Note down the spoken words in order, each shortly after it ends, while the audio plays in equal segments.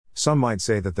Some might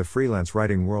say that the freelance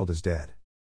writing world is dead.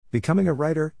 Becoming a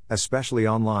writer, especially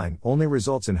online, only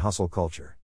results in hustle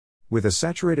culture. With a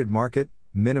saturated market,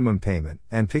 minimum payment,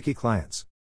 and picky clients.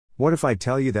 What if I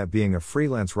tell you that being a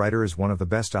freelance writer is one of the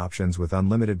best options with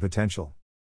unlimited potential?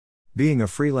 Being a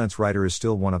freelance writer is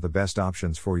still one of the best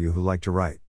options for you who like to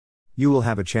write. You will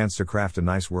have a chance to craft a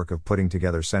nice work of putting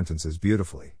together sentences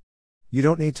beautifully. You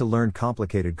don't need to learn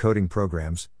complicated coding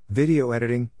programs, video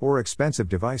editing, or expensive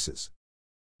devices.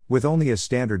 With only a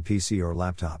standard PC or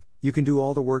laptop, you can do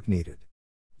all the work needed.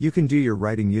 You can do your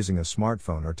writing using a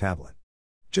smartphone or tablet.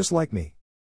 Just like me.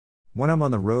 When I'm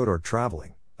on the road or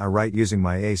traveling, I write using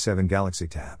my A7 Galaxy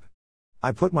Tab.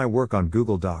 I put my work on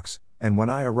Google Docs, and when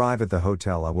I arrive at the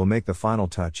hotel I will make the final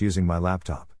touch using my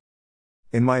laptop.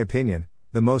 In my opinion,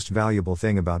 the most valuable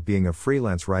thing about being a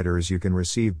freelance writer is you can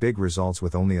receive big results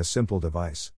with only a simple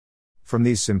device. From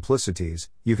these simplicities,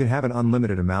 you can have an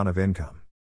unlimited amount of income.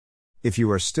 If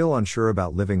you are still unsure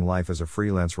about living life as a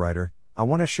freelance writer, I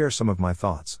want to share some of my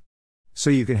thoughts. So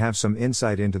you can have some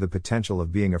insight into the potential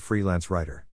of being a freelance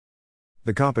writer.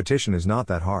 The competition is not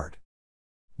that hard.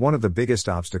 One of the biggest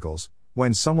obstacles,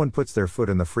 when someone puts their foot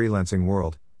in the freelancing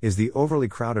world, is the overly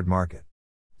crowded market.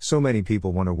 So many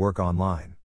people want to work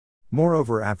online.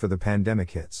 Moreover, after the pandemic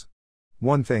hits.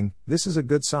 One thing, this is a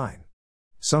good sign.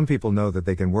 Some people know that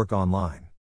they can work online.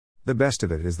 The best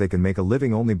of it is they can make a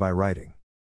living only by writing.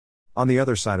 On the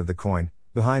other side of the coin,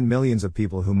 behind millions of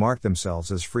people who mark themselves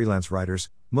as freelance writers,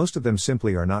 most of them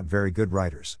simply are not very good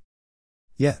writers.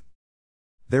 Yet,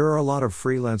 there are a lot of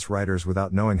freelance writers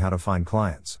without knowing how to find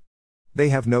clients. They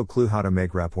have no clue how to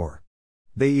make rapport.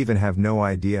 They even have no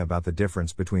idea about the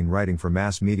difference between writing for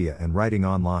mass media and writing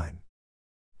online.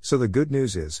 So the good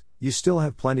news is, you still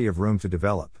have plenty of room to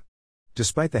develop.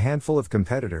 Despite the handful of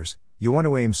competitors, you want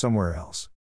to aim somewhere else.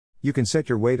 You can set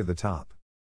your way to the top.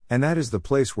 And that is the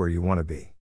place where you want to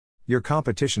be. Your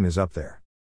competition is up there.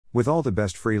 With all the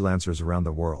best freelancers around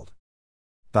the world.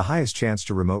 The highest chance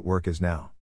to remote work is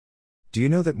now. Do you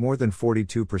know that more than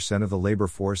 42% of the labor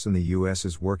force in the US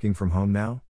is working from home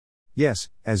now? Yes,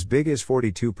 as big as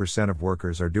 42% of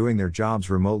workers are doing their jobs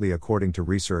remotely according to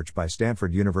research by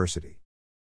Stanford University.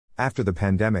 After the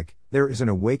pandemic, there is an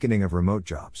awakening of remote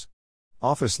jobs.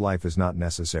 Office life is not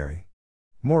necessary.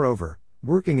 Moreover,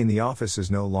 working in the office is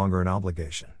no longer an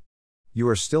obligation. You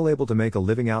are still able to make a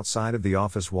living outside of the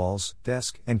office walls,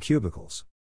 desk, and cubicles.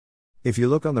 If you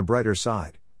look on the brighter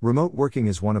side, remote working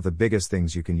is one of the biggest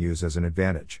things you can use as an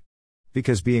advantage.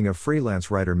 Because being a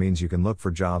freelance writer means you can look for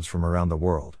jobs from around the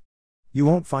world. You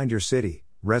won't find your city,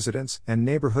 residence, and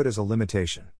neighborhood as a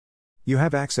limitation. You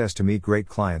have access to meet great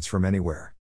clients from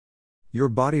anywhere. Your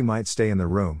body might stay in the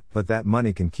room, but that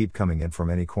money can keep coming in from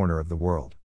any corner of the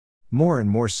world. More and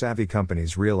more savvy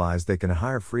companies realize they can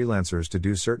hire freelancers to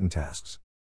do certain tasks.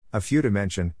 A few to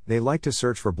mention, they like to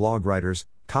search for blog writers,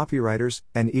 copywriters,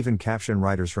 and even caption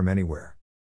writers from anywhere.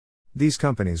 These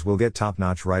companies will get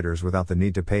top-notch writers without the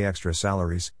need to pay extra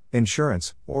salaries,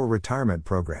 insurance, or retirement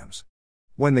programs.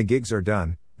 When the gigs are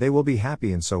done, they will be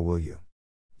happy and so will you.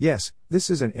 Yes, this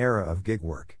is an era of gig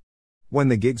work. When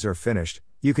the gigs are finished,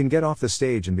 you can get off the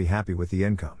stage and be happy with the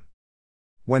income.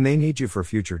 When they need you for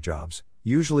future jobs,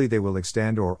 usually they will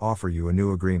extend or offer you a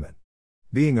new agreement.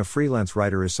 Being a freelance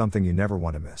writer is something you never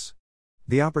want to miss.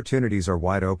 The opportunities are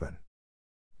wide open.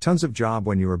 Tons of job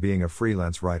when you are being a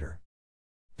freelance writer.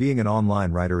 Being an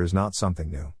online writer is not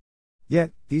something new.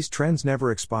 Yet, these trends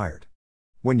never expired.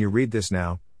 When you read this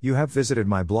now, you have visited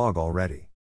my blog already.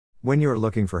 When you are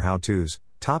looking for how-tos,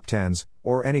 top 10s,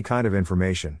 or any kind of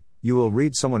information, you will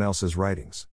read someone else's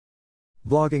writings.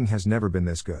 Blogging has never been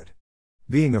this good.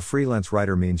 Being a freelance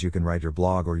writer means you can write your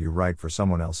blog or you write for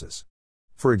someone else's.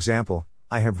 For example,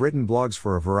 I have written blogs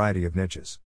for a variety of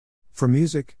niches. For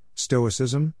music,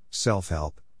 stoicism,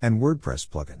 self-help, and WordPress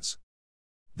plugins.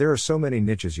 There are so many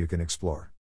niches you can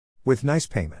explore. With nice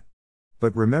payment.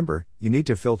 But remember, you need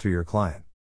to filter your client.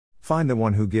 Find the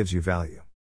one who gives you value.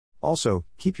 Also,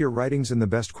 keep your writings in the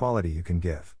best quality you can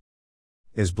give.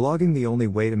 Is blogging the only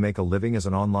way to make a living as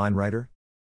an online writer?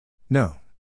 No.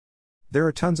 There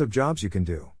are tons of jobs you can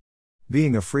do.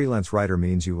 Being a freelance writer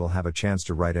means you will have a chance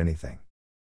to write anything.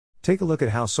 Take a look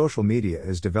at how social media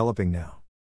is developing now.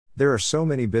 There are so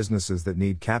many businesses that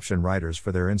need caption writers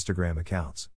for their Instagram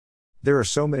accounts. There are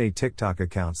so many TikTok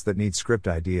accounts that need script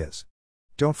ideas.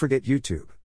 Don't forget YouTube.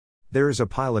 There is a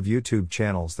pile of YouTube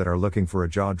channels that are looking for a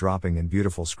jaw-dropping and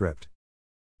beautiful script.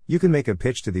 You can make a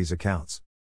pitch to these accounts.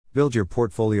 Build your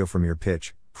portfolio from your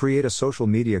pitch, create a social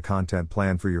media content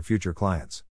plan for your future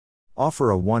clients.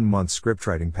 Offer a 1-month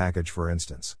scriptwriting package for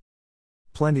instance.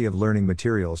 Plenty of learning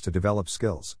materials to develop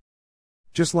skills.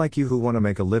 Just like you who want to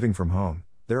make a living from home,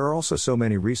 There are also so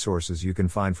many resources you can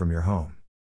find from your home.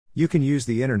 You can use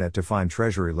the internet to find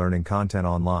treasury learning content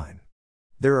online.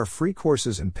 There are free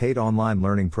courses and paid online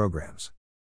learning programs.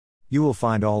 You will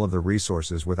find all of the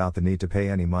resources without the need to pay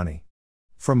any money.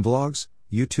 From blogs,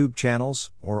 YouTube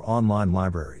channels, or online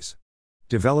libraries.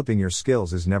 Developing your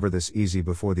skills is never this easy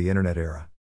before the internet era.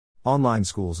 Online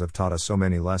schools have taught us so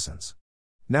many lessons.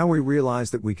 Now we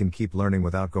realize that we can keep learning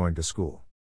without going to school.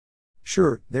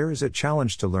 Sure, there is a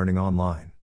challenge to learning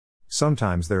online.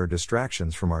 Sometimes there are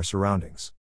distractions from our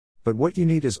surroundings. But what you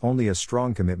need is only a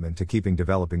strong commitment to keeping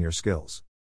developing your skills.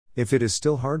 If it is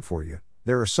still hard for you,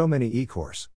 there are so many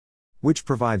e-courses, which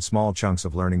provide small chunks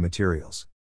of learning materials.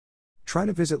 Try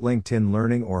to visit LinkedIn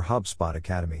Learning or HubSpot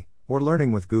Academy, or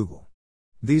Learning with Google.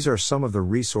 These are some of the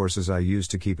resources I use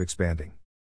to keep expanding.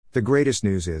 The greatest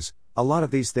news is, a lot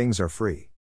of these things are free.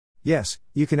 Yes,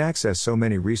 you can access so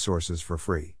many resources for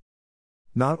free.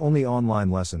 Not only online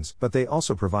lessons, but they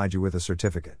also provide you with a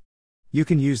certificate. You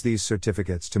can use these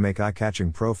certificates to make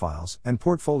eye-catching profiles and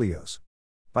portfolios.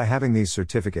 By having these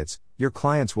certificates, your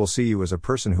clients will see you as a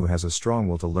person who has a strong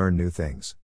will to learn new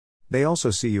things. They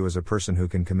also see you as a person who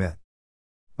can commit.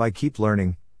 By keep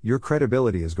learning, your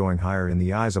credibility is going higher in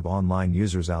the eyes of online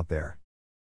users out there.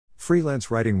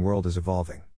 Freelance writing world is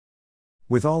evolving.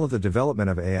 With all of the development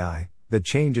of AI, the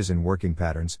changes in working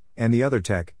patterns, and the other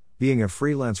tech, being a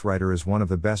freelance writer is one of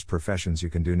the best professions you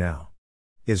can do now.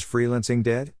 Is freelancing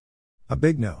dead? A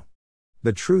big no.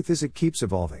 The truth is it keeps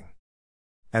evolving.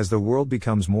 As the world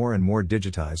becomes more and more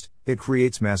digitized, it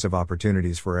creates massive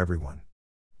opportunities for everyone.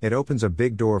 It opens a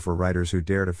big door for writers who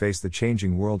dare to face the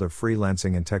changing world of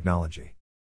freelancing and technology.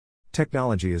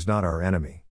 Technology is not our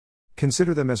enemy.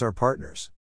 Consider them as our partners.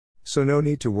 So no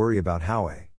need to worry about how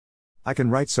I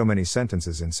can write so many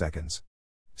sentences in seconds.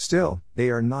 Still, they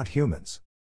are not humans.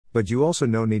 But you also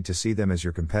no need to see them as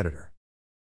your competitor.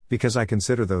 Because I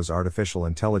consider those artificial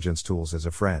intelligence tools as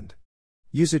a friend.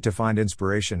 Use it to find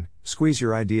inspiration, squeeze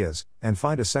your ideas, and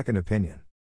find a second opinion.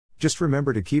 Just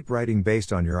remember to keep writing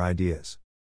based on your ideas.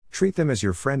 Treat them as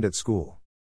your friend at school.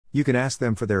 You can ask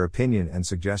them for their opinion and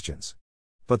suggestions.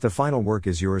 But the final work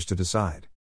is yours to decide.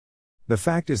 The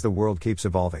fact is the world keeps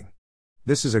evolving.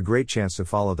 This is a great chance to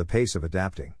follow the pace of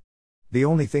adapting. The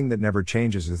only thing that never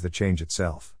changes is the change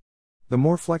itself. The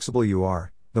more flexible you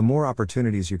are, the more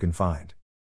opportunities you can find.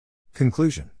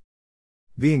 Conclusion.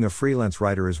 Being a freelance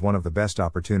writer is one of the best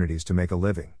opportunities to make a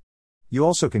living. You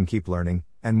also can keep learning,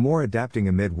 and more adapting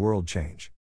amid world change.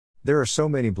 There are so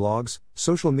many blogs,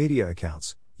 social media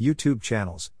accounts, YouTube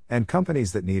channels, and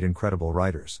companies that need incredible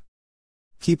writers.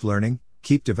 Keep learning,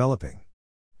 keep developing.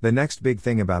 The next big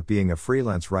thing about being a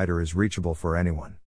freelance writer is reachable for anyone.